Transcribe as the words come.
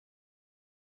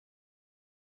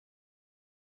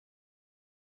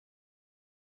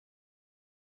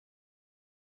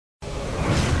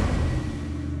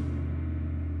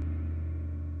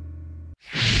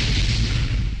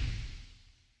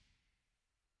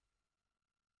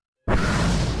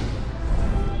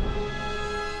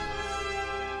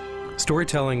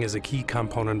Storytelling is a key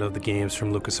component of the games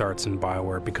from LucasArts and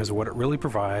BioWare because what it really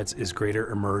provides is greater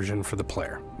immersion for the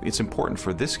player. It's important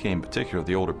for this game in particular,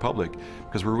 The Old Republic,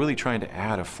 because we're really trying to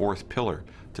add a fourth pillar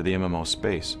to the MMO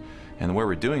space. And the way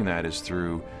we're doing that is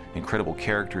through incredible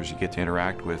characters you get to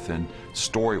interact with and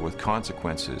story with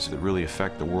consequences that really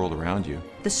affect the world around you.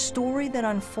 The story that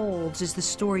unfolds is the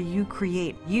story you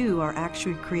create. You are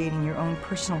actually creating your own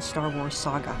personal Star Wars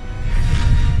saga.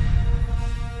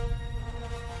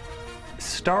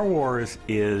 Star Wars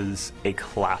is a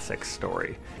classic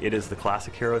story. It is the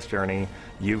classic hero's journey.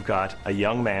 You've got a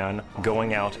young man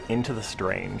going out into the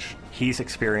strange. He's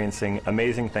experiencing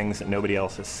amazing things that nobody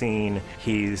else has seen.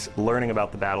 He's learning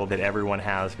about the battle that everyone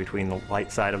has between the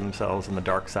light side of themselves and the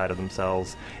dark side of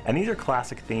themselves. And these are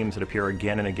classic themes that appear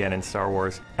again and again in Star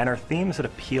Wars and are themes that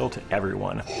appeal to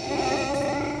everyone.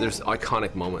 There's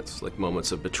iconic moments, like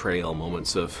moments of betrayal,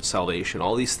 moments of salvation,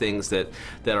 all these things that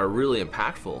are really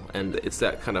impactful, and it's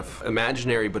that kind of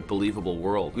imaginary but believable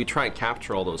world. We try and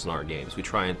capture all those in our games. We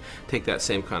try and take that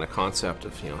same kind of concept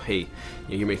of, hey,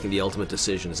 you're making the ultimate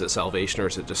decision. Is it salvation or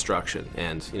is it destruction?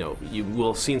 And, you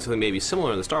will have seen something maybe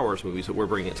similar in the Star Wars movies, but we're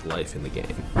bringing it to life in the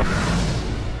game.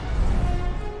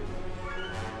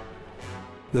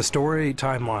 The story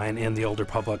timeline in The Old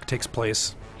Republic takes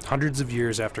place hundreds of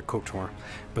years after KOTOR,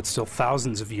 but still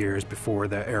thousands of years before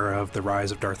the era of the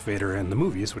rise of Darth Vader in the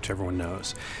movies, which everyone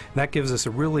knows. And that gives us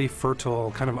a really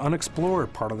fertile, kind of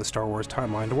unexplored part of the Star Wars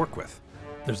timeline to work with.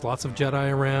 There's lots of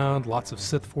Jedi around, lots of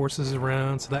Sith forces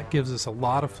around, so that gives us a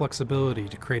lot of flexibility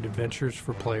to create adventures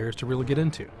for players to really get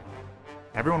into.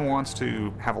 Everyone wants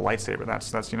to have a lightsaber.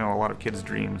 That's a lot of kids'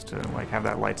 dreams, to have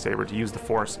that lightsaber, to use the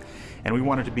Force. And we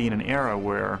wanted to be in an era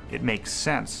where it makes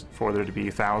sense for there to be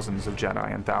thousands of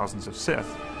Jedi and thousands of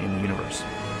Sith in the universe.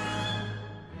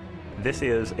 This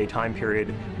is a time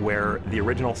period where the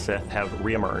original Sith have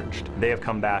reemerged. They have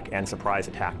come back and surprise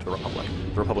attacked the Republic.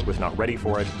 The Republic was not ready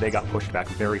for it. They got pushed back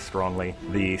very strongly.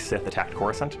 The Sith attacked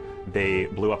Coruscant. They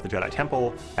blew up the Jedi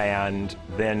Temple and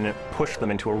then pushed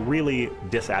them into a really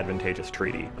disadvantageous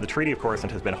treaty. The Treaty of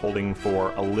Coruscant has been holding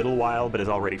for a little while, but is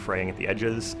already fraying at the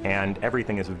edges, and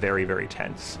everything is very, very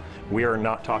tense. We are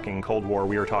not talking Cold War,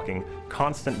 we are talking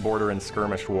constant border and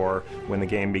skirmish war when the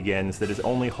game begins that is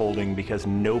only holding because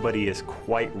nobody is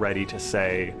quite ready to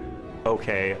say,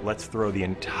 okay, let's throw the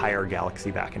entire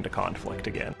galaxy back into conflict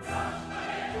again.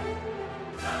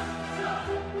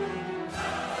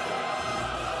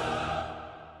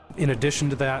 In addition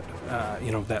to that,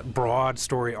 that broad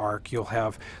story arc, you'll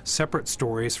have separate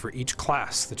stories for each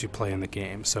class that you play in the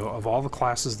game. So of all the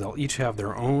classes, they'll each have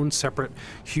their own separate,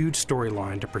 huge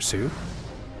storyline to pursue.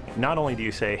 Not only do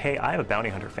you say, hey, I have a bounty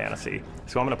hunter fantasy,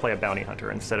 so I'm going to play a bounty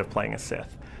hunter instead of playing a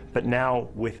Sith, but now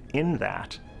within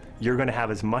that, you're going to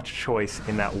have as much choice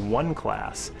in that one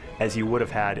class as you would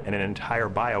have had in an entire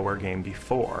BioWare game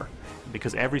before.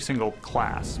 Because every single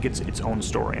class gets its own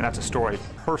story, and that's a story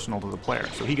personal to the player.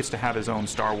 So he gets to have his own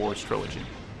Star Wars trilogy.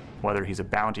 Whether he's a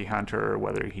bounty hunter,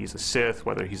 whether he's a Sith,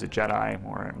 whether he's a Jedi,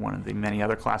 or one of the many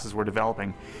other classes we're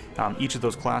developing, each of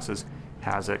those classes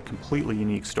has a completely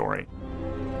unique story.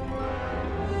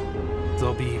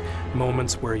 There'll be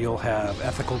moments where you'll have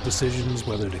ethical decisions,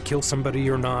 whether to kill somebody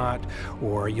or not,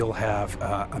 or you'll have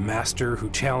a master who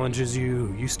challenges you,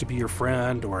 who used to be your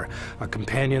friend, or a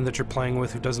companion that you're playing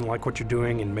with who doesn't like what you're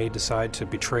doing and may decide to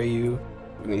betray you.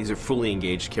 I mean, these are fully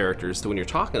engaged characters, so when you're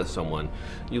talking to someone,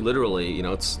 you literally,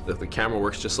 the camera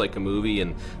works just like a movie,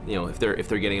 and if they're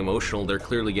getting emotional, they're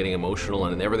clearly getting emotional,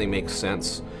 and everything makes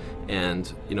sense.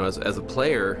 And as a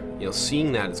player,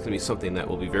 seeing that is going to be something that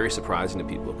will be very surprising to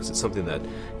people, because it's something that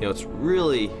it's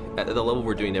really at the level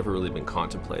we're doing never really been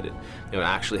contemplated.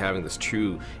 Actually having this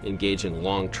true, engaging,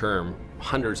 long-term,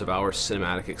 hundreds of hours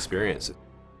cinematic experience.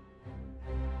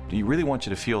 You really want you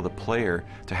to feel the player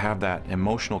to have that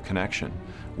emotional connection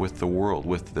with the world,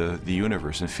 with the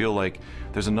universe, and feel like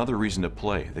there's another reason to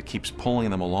play that keeps pulling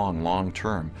them along long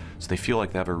term, so they feel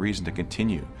like they have a reason to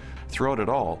continue. Throughout it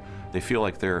all, they feel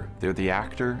like they're the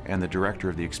actor and the director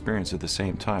of the experience at the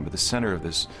same time, at the center of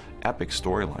this epic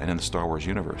storyline in the Star Wars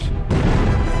universe.